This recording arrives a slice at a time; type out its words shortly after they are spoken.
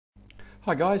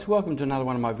Hi guys, welcome to another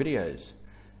one of my videos.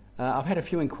 I've had a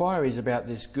few inquiries about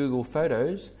this Google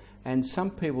Photos, and some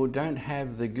people don't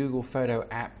have the Google Photo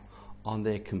app on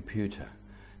their computer.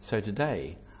 So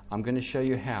today I'm going to show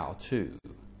you how to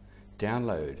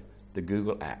download the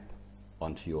Google app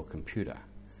onto your computer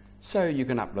so you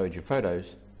can upload your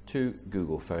photos to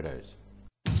Google Photos.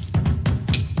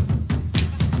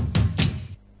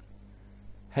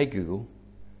 Hey Google,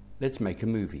 let's make a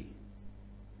movie.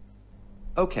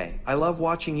 Okay, I love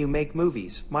watching you make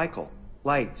movies. Michael,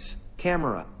 lights,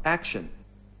 camera, action.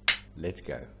 Let's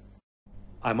go.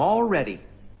 I'm all ready.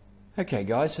 Okay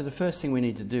guys, so the first thing we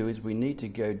need to do is we need to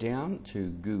go down to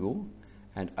Google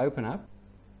and open up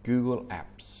Google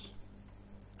Apps.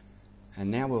 And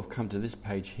now we'll come to this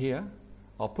page here.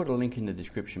 I'll put a link in the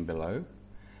description below,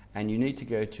 and you need to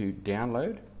go to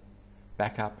Download,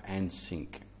 Backup and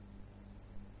Sync.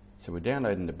 So we're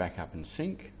downloading the Backup and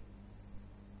Sync,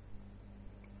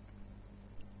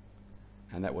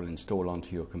 and that will install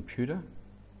onto your computer.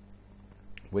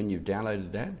 When you've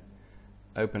downloaded that,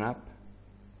 open up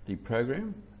the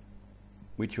program,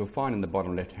 which you'll find in the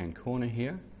bottom left hand corner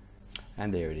here,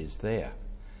 and there it is there.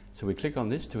 So we click on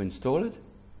this to install it,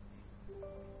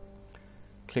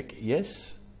 click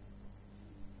yes,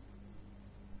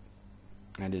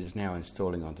 and it is now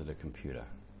installing onto the computer.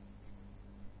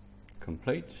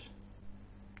 Complete.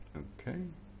 Okay.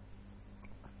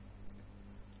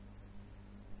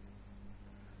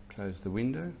 Close the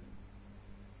window.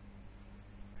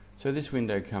 So this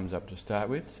window comes up to start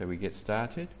with, so we get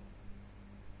started.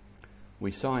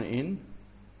 We sign in.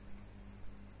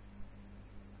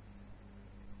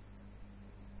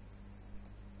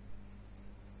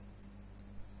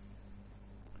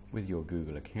 With your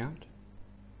Google account.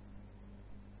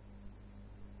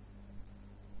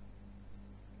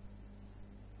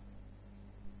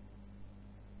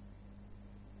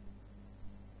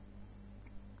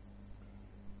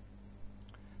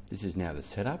 This is now the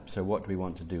setup. So what do we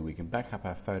want to do? We can back up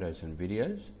our photos and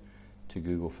videos to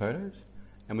Google Photos,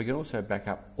 and we can also back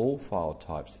up all file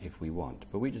types if we want,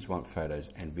 but we just want photos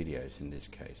and videos in this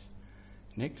case.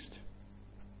 Next.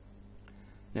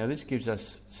 Now this gives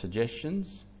us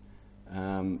suggestions.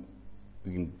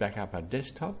 We can back up our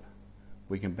desktop.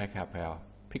 We can back up our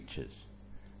pictures.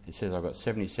 It says I've got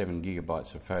 77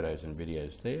 gigabytes of photos and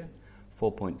videos there,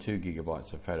 4.2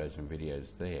 gigabytes of photos and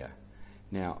videos there.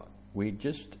 Now we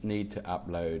just need to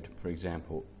upload, for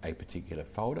example, a particular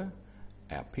folder,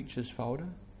 our pictures folder.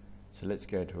 So let's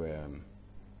go to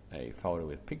a folder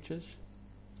with pictures.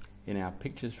 In our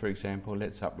pictures, for example,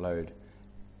 let's upload,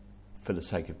 for the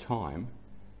sake of time,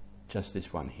 just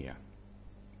this one here.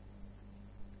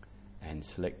 And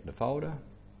select the folder.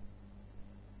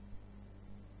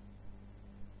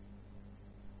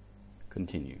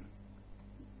 Continue.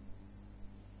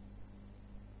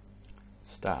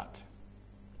 Start.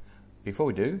 Before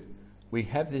we do, we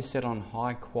have this set on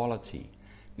high quality.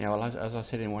 Now, as I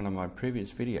said in one of my previous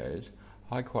videos,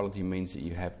 high quality means that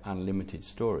you have unlimited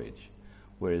storage,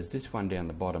 whereas this one down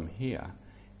the bottom here,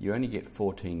 you only get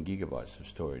 14 gigabytes of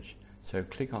storage. So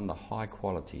click on the high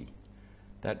quality.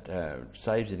 That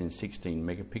saves it in 16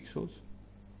 megapixels,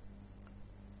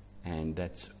 and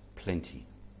that's plenty.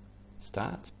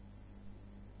 Start,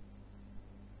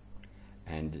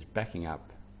 and it's backing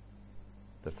up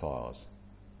the files.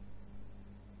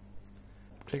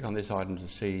 Click on this item to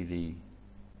see the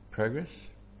progress,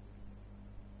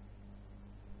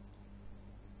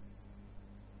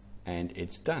 and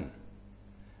it's done.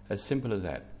 As simple as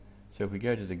that. So if we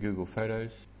go to the Google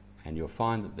Photos, and you'll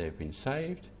find that they've been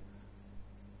saved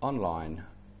online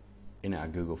in our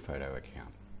Google Photo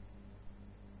account.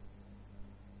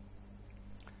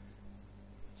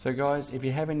 So guys, if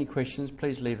you have any questions,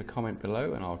 please leave a comment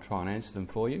below and I'll try and answer them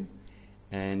for you.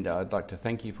 And I'd like to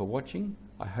thank you for watching.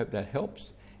 I hope that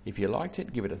helps. If you liked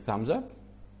it, give it a thumbs up,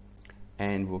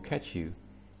 and we'll catch you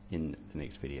in the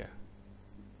next video.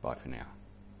 Bye for now.